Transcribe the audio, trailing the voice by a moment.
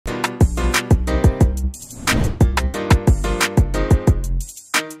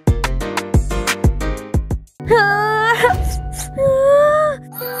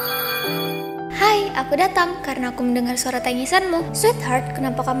Hai, aku datang karena aku mendengar suara tangisanmu. Sweetheart,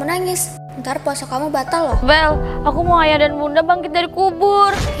 kenapa kamu nangis? Ntar puasa kamu batal loh. Bel, aku mau ayah dan bunda bangkit dari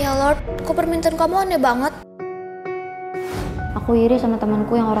kubur. Ya Lord, kok permintaan kamu aneh banget? Aku iri sama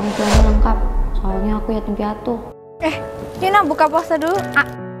temanku yang orang tuanya lengkap. Soalnya aku yatim piatu. Cina buka puasa dulu.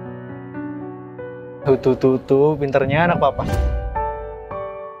 Tuh, pinternya anak papa.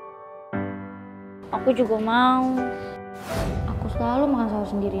 Aku juga mau. Aku selalu makan sahur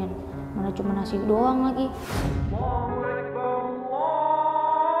sendirian. Mana cuma nasi doang lagi.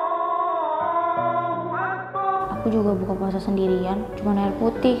 Aku juga buka puasa sendirian, cuma air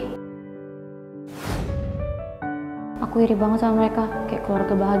putih. Aku iri banget sama mereka, kayak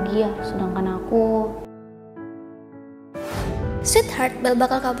keluarga bahagia, sedangkan aku... Sweetheart, Bel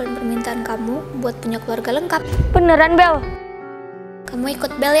bakal kabulin permintaan kamu buat punya keluarga lengkap. Beneran, Bel? Kamu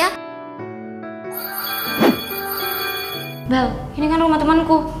ikut Bel ya? Bel, ini kan rumah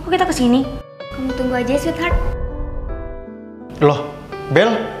temanku. Kok kita kesini? Kamu tunggu aja, Sweetheart. Loh,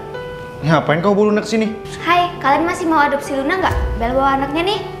 Bel, ngapain kau bawa Luna kesini? Hai, kalian masih mau adopsi Luna nggak? Bel bawa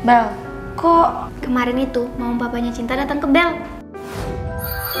anaknya nih. Bel, kok Kemarin itu, mama papanya Cinta datang ke Bel.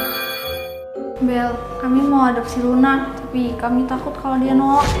 Bel, kami mau adopsi Luna, tapi kami takut kalau dia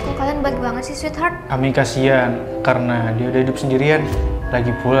nolak. Kok kalian baik banget sih, Sweetheart? Kami kasihan karena dia udah hidup sendirian. Lagi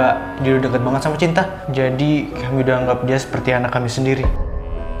pula dia udah deket banget sama Cinta. Jadi kami udah anggap dia seperti anak kami sendiri.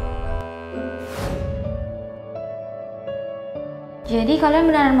 Jadi kalian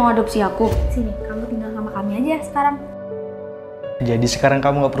beneran mau adopsi aku? Sini, kamu tinggal sama kami aja sekarang. Jadi sekarang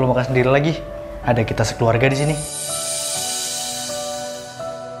kamu nggak perlu makan sendiri lagi. Ada kita sekeluarga di sini.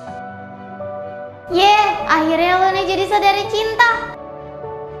 Akhirnya Luna jadi saudari Cinta.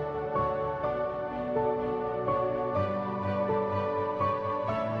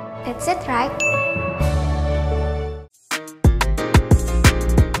 That's it, right?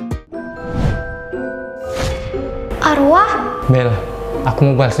 Arwah? Bel,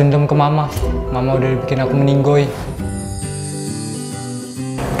 aku mau balas dendam ke Mama. Mama udah bikin aku meninggoy.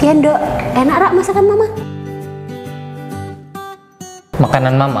 Kian Dok, enak rak masakan Mama?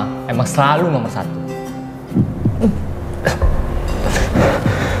 Makanan Mama emang selalu nomor 1.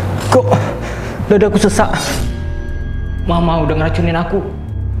 Kok dadaku sesak? Mama udah ngeracunin aku.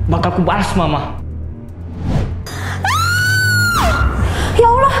 Bakal aku balas Mama. Ya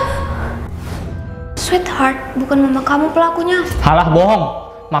Allah! Sweetheart, bukan mama kamu pelakunya. Halah, bohong.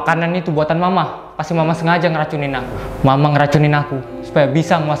 Makanan itu buatan Mama. Pasti Mama sengaja ngeracunin aku. Mama ngeracunin aku supaya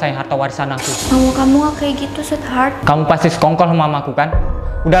bisa menguasai harta warisan aku. Mama kamu gak kayak gitu, Sweetheart. Kamu pasti sekongkol sama mamaku kan?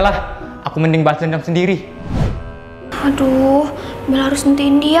 Udahlah, aku mending balas dendam sendiri. Aduh, Bel harus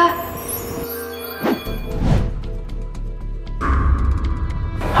nentiin dia.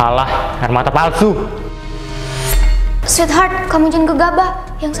 Halah, air mata palsu. Sweetheart, kamu jangan gegabah.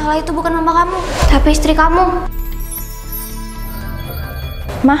 Yang salah itu bukan mama kamu, tapi istri kamu.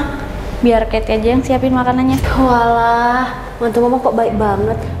 Mah, biar Katie aja yang siapin makanannya. Walah, mantu Mama kok baik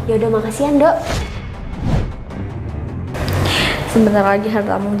banget. Ya udah, makasih ya, Dok. Sebentar lagi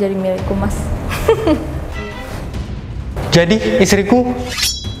hartamu jadi milikku, Mas. Jadi istriku.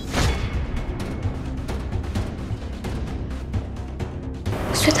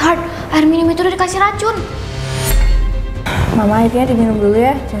 Sweetheart, air minum itu udah dikasih racun. Mama, airnya diminum dulu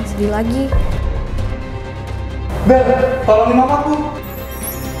ya, jangan sedih lagi. Bel, tolongin mamaku.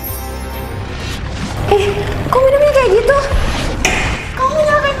 Kok minumnya kayak gitu? Kamu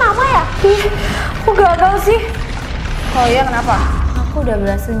nyalain Mama ya? Aku gagal sih. Oh iya, kenapa? Aku udah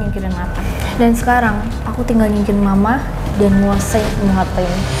berhasil nyingkirin Nathan. Dan sekarang aku tinggal nyingkirin Mama dan menguasai semua harta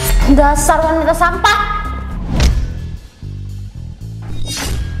ini. Dasar wanita sampah!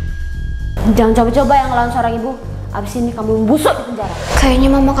 Jangan coba-coba yang ngelawan seorang ibu. Abis ini kamu busuk di penjara.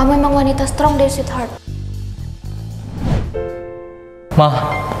 Kayaknya mama kamu emang wanita strong deh, Sweetheart. Mah,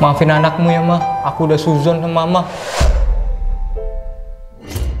 maafin anakmu ya, Mah. Aku udah suzon sama Mama.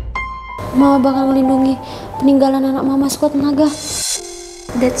 Mama bakal melindungi peninggalan anak Mama sekuat tenaga.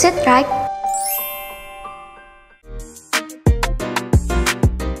 That's it, right?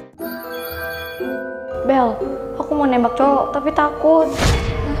 Bel, aku mau nembak cowok tapi takut.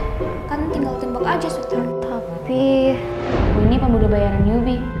 Kan tinggal tembak aja, Sweetheart. Tapi aku ini pemuda bayaran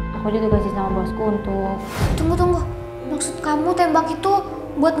newbie. Aku ditugasin sama bosku untuk... Tunggu. Maksud kamu tembak itu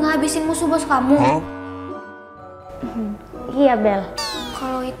buat ngehabisin musuh bos kamu? Iya, Bel.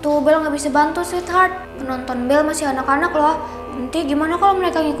 Kalau itu Bel nggak bisa bantu, Sweetheart. Penonton Bel masih anak-anak loh. Nanti gimana kalau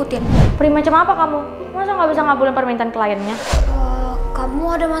mereka ngikutin? Peri macam apa kamu? Masa nggak bisa ngabulin permintaan kliennya?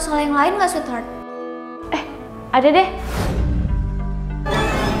 Kamu ada masalah yang lain nggak, Sweetheart? Ada deh.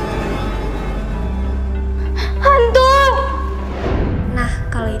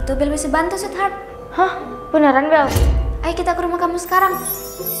 itu Bel bisa bantu, sweetheart. Hah? Beneran, Bel? Ayo kita ke rumah kamu sekarang.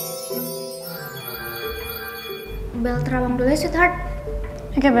 Bel terawang dulu ya, sweetheart.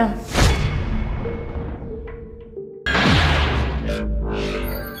 Oke, Bel.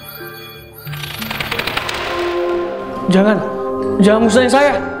 Jangan musahin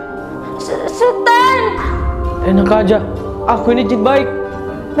saya. Sultan! Enak aja, aku ini jin baik.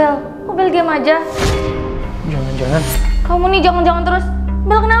 Bel, kok Bel diam aja? Jangan. Kamu nih jangan terus.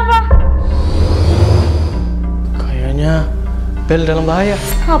 Bel, kenapa? Kayaknya Bel dalam bahaya.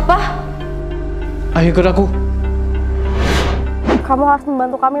 Apa? Ayo ikut aku. Kamu harus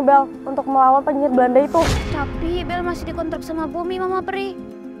membantu kami, Bel, untuk melawan penyihir Belanda itu. Tapi Bel masih dikontrak sama Bumi, Mama Peri.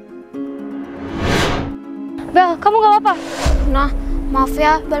 Bel, kamu gak apa-apa? Nah, maaf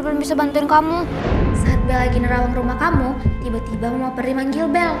ya, Bel belum bisa bantuin kamu. Saat Bel lagi nerawang rumah kamu, tiba-tiba Mama Peri manggil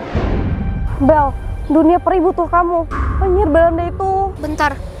Bel. Bel, dunia peri butuh kamu. Penyihir Belanda itu.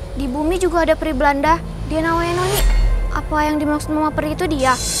 Bentar, di Bumi juga ada peri Belanda. Dia namanya Noni. Apa yang dimaksud Mama Peri itu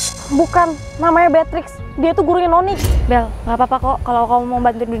dia? Bukan, namanya Beatrix. Dia itu gurunya Noni. Bel, gak apa-apa kok kalau kamu mau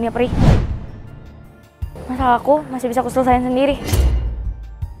bantuin dunia peri. Masalah aku masih bisa aku selesain sendiri.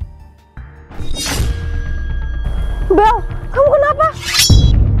 Bel, kamu kenapa?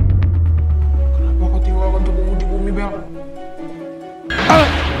 Kenapa kau tinggalkan tubuhmu di bumi, Bel?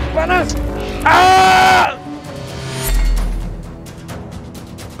 Panas!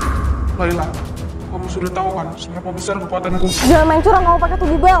 Baiklah, kamu sudah tahu kan seberapa besar kekuatanku. Jangan main curang kamu pakai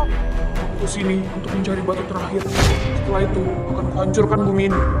tubuh, Bel. Aku kesini untuk mencari batu terakhir. Setelah itu akan kuhancurkan bumi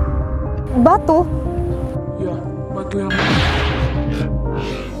ini. Batu? Ya, batu yang...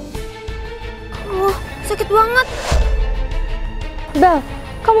 Oh, sakit banget. Bel,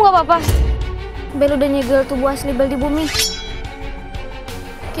 kamu gak apa-apa? Bel udah nyegel tubuh asli Bel di Bumi.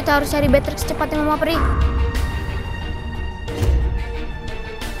 Kita harus cari Beatrix secepatnya, Mama Peri.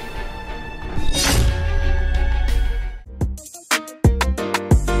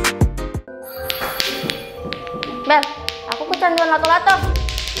 Bel, aku kecanduan lato-lato.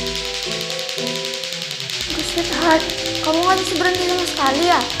 Sweetheart, kamu gak bisa berhenti sama sekali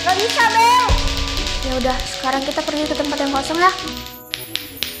ya? Gak bisa, Bel. Ya udah, sekarang kita pergi ke tempat yang kosong ya.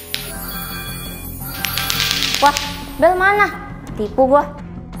 Wah, Bel mana? Tipu gua.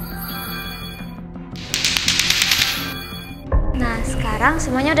 Nah, sekarang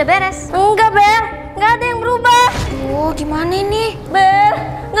semuanya udah beres. Enggak, Bel. Nggak ada yang berubah. Oh, gimana ini? Bel,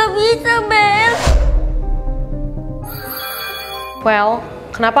 nggak bisa, Bel. Well,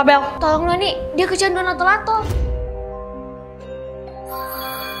 kenapa, Bel? Tolong Noni, dia kecanduan lato-lato.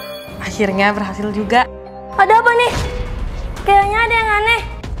 Akhirnya berhasil juga. Ada apa nih? Kayaknya ada yang aneh.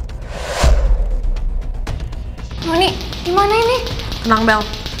 Noni, gimana ini? Tenang, Bel.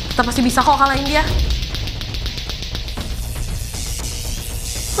 Kita pasti bisa kok kalahin dia.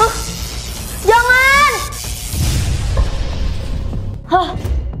 Jangan! Hah?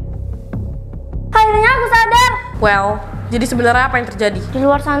 Akhirnya aku sadar. Well, jadi sebenarnya apa yang terjadi? Di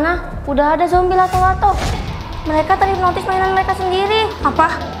luar sana udah ada zombie lato-lato. Mereka terhipnotis mainan mereka sendiri.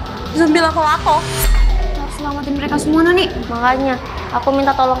 Apa? Zombie lato-lato? Harus selamatin mereka semua, Noni. Makanya aku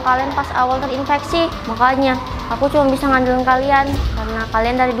minta tolong kalian pas awal terinfeksi. Makanya aku cuma bisa ngandelin kalian karena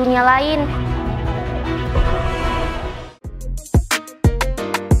kalian dari dunia lain.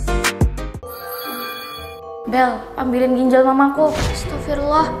 Bel, ambilin ginjal mamaku.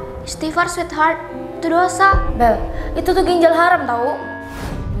 Astagfirullah, istighfar sweetheart. Itu dosa. Bel, itu tuh ginjal haram tahu.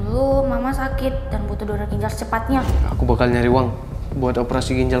 Dulu mama sakit dan butuh donor ginjal secepatnya. Aku bakal nyari uang buat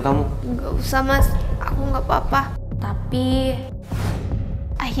operasi ginjal kamu. Gak usah mas, aku gak apa-apa. Tapi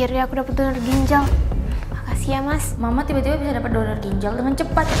Akhirnya aku dapet donor ginjal. Makasih ya mas. mama tiba-tiba bisa dapat donor ginjal dengan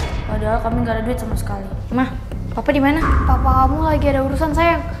cepat. Padahal kami nggak ada duit sama sekali. Mah, papa di mana? Papa kamu lagi ada urusan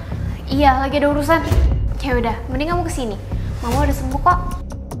sayang. Iya, lagi ada urusan. Ya udah, mending kamu kesini. Mama udah sembuh kok.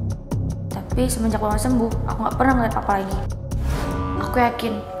 Tapi semenjak mama sembuh, aku nggak pernah ngeliat papa lagi. Aku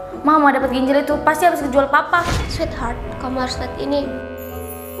yakin, mama dapat ginjal itu pasti habis kejual papa. Sweetheart, kamu harus lihat ini.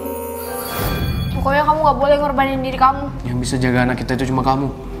 Pokoknya kamu gak boleh ngorbanin diri kamu. Yang bisa jaga anak kita itu cuma kamu.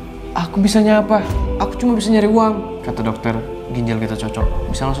 Aku bisanya apa? Aku cuma bisa nyari uang. Kata dokter, ginjal kita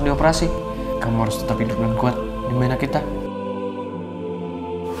cocok, bisa langsung dioperasi. Kamu harus tetap hidup dan kuat demi anak kita.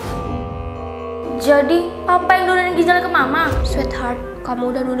 Jadi, papa yang donorin ginjalnya ke mama? Sweetheart,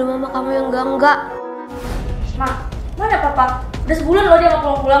 kamu udah nuduh mama kamu yang enggak. Ma, mana papa? Udah sebulan loh dia nggak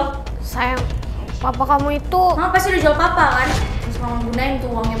pulang-pulang. Sayang, papa kamu itu... Mama pasti udah jual papa kan? Terus mama gunain tuh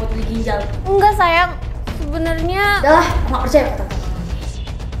uangnya buat beli ginjal. Enggak sayang, sebenarnya... Udah lah, aku nggak percaya kata.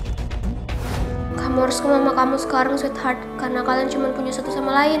 Kamu harus ke mama kamu sekarang, sweetheart. Karena kalian cuma punya satu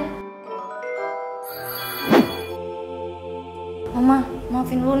sama lain. Mama,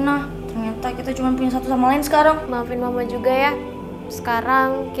 Maafin Luna, ternyata kita cuma punya satu sama lain sekarang. Maafin mama juga ya.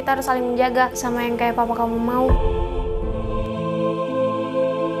 Sekarang kita harus saling menjaga sama yang kayak papa kamu mau.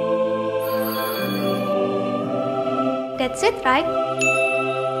 That's it, right?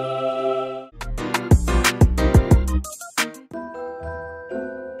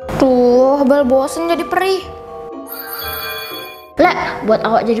 Tuh, Bel bosen jadi peri. Lek, buat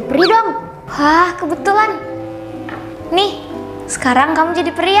awak jadi peri dong. Wah, kebetulan. Nih, sekarang kamu jadi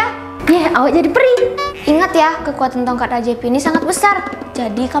peri ya. Awak jadi peri. Ingat ya, kekuatan tongkat ajaib ini sangat besar.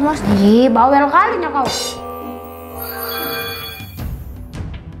 Jadi kamu harus... Bawel kalinya kau.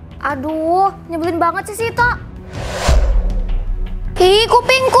 Aduh, nyebelin banget sih Sito. Ih,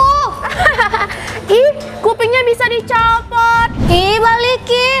 kupingku. Ih, kupingnya bisa dicopot. Ih,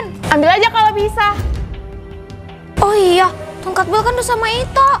 balikin. Ambil aja kalau bisa. Oh iya, tongkat Bel kan udah sama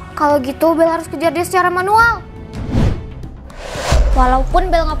Ito. Kalau gitu Bel harus kejar dia secara manual.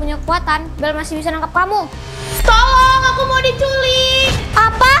 Walaupun Bel nggak punya kekuatan, Bel masih bisa nangkap kamu. Tolong, aku mau diculik.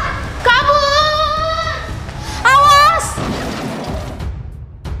 Apa? Kabur. Awas!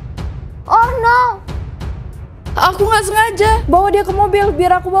 Oh no, Aku nggak sengaja bawa dia ke mobil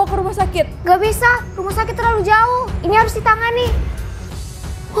biar aku bawa ke rumah sakit. gak bisa. Rumah sakit terlalu jauh. Ini harus ditangani.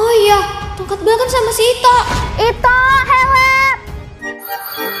 Oh iya, tongkat Bel kan sama si Ito. Ito, help!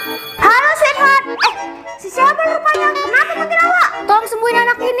 Halo, sweetheart. Si siapa rupanya? Kenapa makin awak? Tolong sembuhin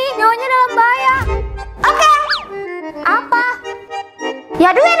anak ini, nyawanya dalam bahaya. Oke. Apa? Ya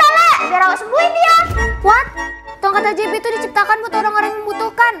duit Lale, biar awak sembuhin dia. What? Tongkat ajaib itu diciptakan buat orang-orang yang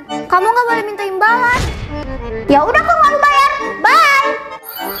membutuhkan. Kamu nggak boleh minta imbalan. Ya udah, kok nggak bayar. Bye.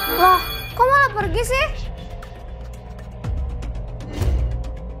 Loh, kok malah pergi sih?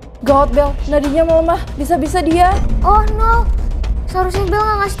 Gawat Bel, nadinya melemah. Bisa-bisa dia. Oh no, seharusnya Bel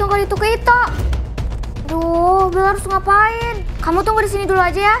nggak ngasih tongkat itu ke Ito. Duh, Bel harus ngapain? Kamu tunggu di sini dulu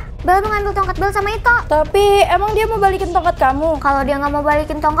aja ya. Bel mengambil tongkat Bel sama Ito. Tapi emang dia mau balikin tongkat kamu? Kalau dia nggak mau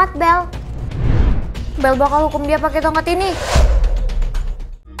balikin tongkat Bel bakal hukum dia pakai tongkat ini.